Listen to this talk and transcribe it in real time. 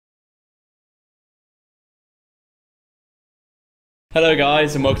Hello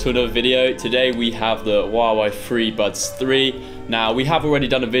guys and welcome to another video. Today we have the Huawei FreeBuds 3. Now we have already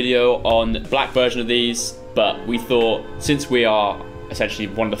done a video on the black version of these, but we thought since we are essentially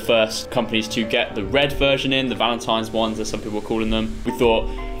one of the first companies to get the red version in, the Valentine's ones as some people are calling them, we thought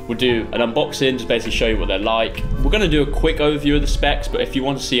we'll do an unboxing, just basically show you what they're like. We're going to do a quick overview of the specs, but if you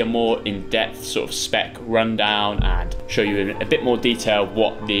want to see a more in-depth sort of spec rundown and show you in a bit more detail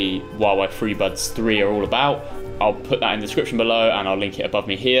what the Huawei FreeBuds 3 are all about, I'll put that in the description below and I'll link it above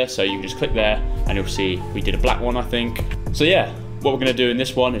me here, so you can just click there and you'll see we did a black one, I think. So yeah, what we're going to do in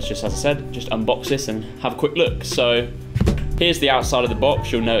this one is just, as I said, just unbox this and have a quick look. So here's the outside of the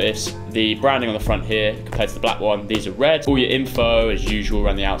box. You'll notice the branding on the front here compared to the black one. These are red. All your info as usual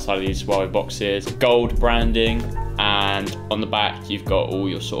around the outside of these Huawei boxes. Gold branding, and on the back you've got all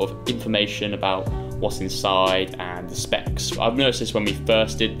your sort of information about what's inside and the specs. I've noticed this when we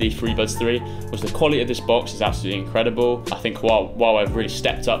first did the FreeBuds 3, was the quality of this box is absolutely incredible. I think Huawei have really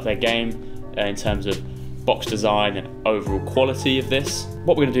stepped up their game in terms of box design and overall quality of this.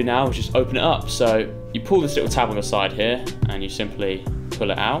 What we're going to do now is just open it up. So you pull this little tab on the side here and you simply pull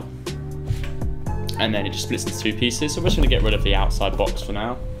it out, and then it just splits into two pieces. So we're just going to get rid of the outside box for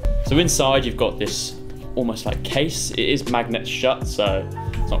now. So inside you've got this almost like case. It is magnet shut, so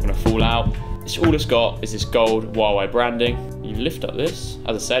it's not going to fall out. All it's got is this gold Huawei branding. You lift up this,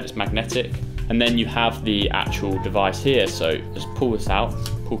 as I said, it's magnetic, and then you have the actual device here. So just pull this out,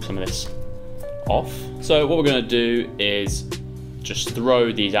 pull some of this off. So what we're going to do is just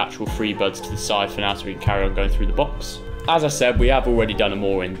throw these actual FreeBuds to the side for now so we can carry on going through the box. As I said, we have already done a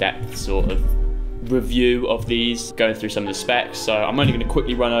more in-depth sort of review of these, going through some of the specs, so I'm only going to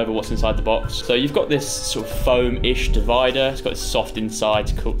quickly run over what's inside the box. So you've got this sort of foam-ish divider. It's got this soft inside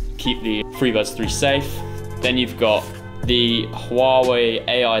to keep the FreeBuds 3 safe. Then you've got the Huawei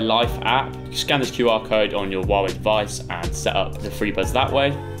AI Life app. You scan this QR code on your Huawei device and set up the FreeBuds that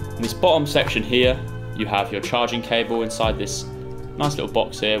way. In this bottom section here, you have your charging cable inside this nice little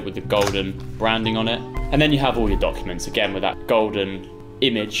box here with the golden branding on it. And then you have all your documents, again with that golden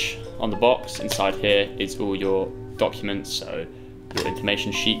image on the box. Inside here is all your documents, so your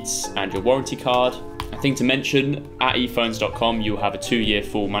information sheets and your warranty card. A thing to mention, at ephones.com you'll have a 2-year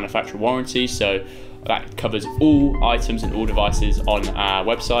full manufacturer warranty, so that covers all items and all devices on our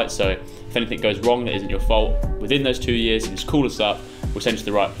website. So if anything goes wrong that isn't your fault within those 2 years, you just call us up, we'll send you to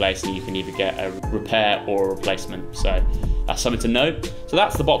the right place and you can either get a repair or a replacement. So that's something to know. So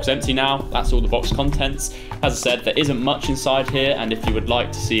that's the box empty now. That's all the box contents. As I said, there isn't much inside here, and if you would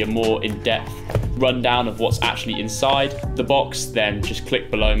like to see a more in-depth rundown of what's actually inside the box, then just click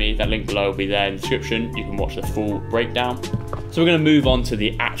below me. That link below will be there in the description. You can watch the full breakdown. So we're going to move on to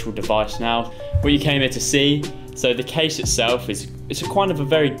the actual device now, what you came here to see. So the case itself it's a kind of a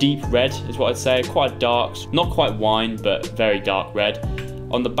very deep red is what I'd say, quite dark, not quite wine, but very dark red.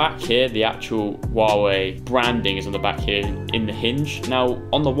 On the back here, the actual Huawei branding is on the back here in the hinge. Now,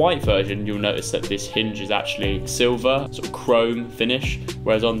 on the white version, you'll notice that this hinge is actually silver, sort of chrome finish,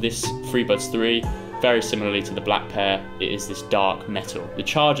 whereas on this FreeBuds 3, very similarly to the black pair, it is this dark metal. The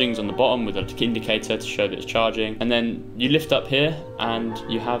charging's on the bottom with an indicator to show that it's charging, and then you lift up here and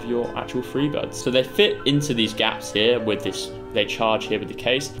you have your actual FreeBuds. So they fit into these gaps here with this, they charge here with the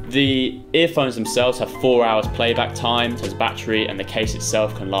case. The earphones themselves have 4 hours playback time as battery, and the case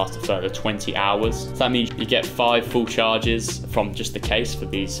itself can last a further 20 hours. So that means you get 5 full charges from just the case for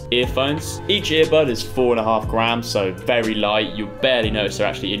these earphones. Each earbud is 4.5 grams, so very light. You'll barely notice they're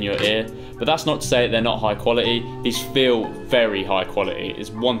actually in your ear. But that's not to say that they're not high quality. These feel very high quality.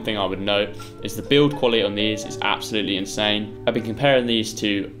 Is one thing I would note, is the build quality on these is absolutely insane. I've been comparing these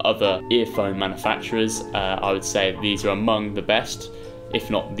to other earphone manufacturers. I would say these are among the best,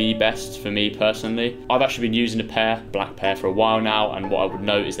 if not the best for me personally. I've actually been using a black pair for a while now, and what I would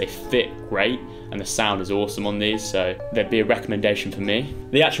note is they fit great and the sound is awesome on these, so there'd be a recommendation for me.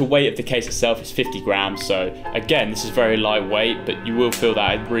 The actual weight of the case itself is 50 grams, so again, this is very lightweight, but you will feel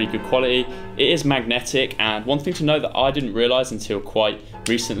that it's really good quality. It is magnetic, and one thing to note that I didn't realize until quite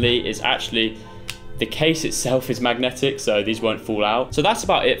recently is actually the case itself is magnetic, so these won't fall out. So that's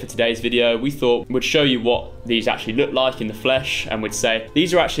about it for today's video. We thought we'd show you what these actually look like in the flesh, and we'd say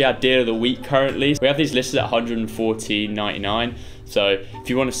these are actually our deal of the week currently. We have these listed at $114.99. So if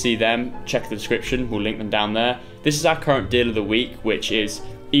you want to see them, check the description, we'll link them down there. This is our current deal of the week, which is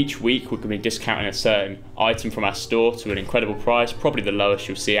each week we're going to be discounting a certain item from our store to an incredible price, probably the lowest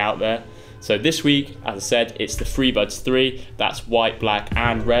you'll see out there. So this week, as I said, it's the FreeBuds 3. That's white, black,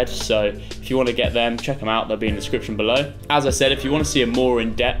 and red. So if you want to get them, check them out. They'll be in the description below. As I said, if you want to see a more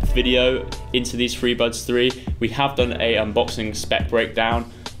in-depth video into these FreeBuds 3, we have done a unboxing spec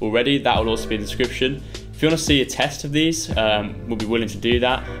breakdown already. That will also be in the description. If If you want to see a test of these, we'll be willing to do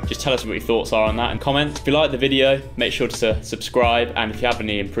that. Just tell us what your thoughts are on that and comment. If you like the video, make sure to subscribe, and if you have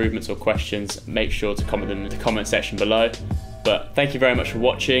any improvements or questions, make sure to comment them in the comment section below. But thank you very much for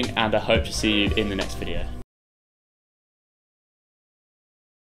watching, and I hope to see you in the next video.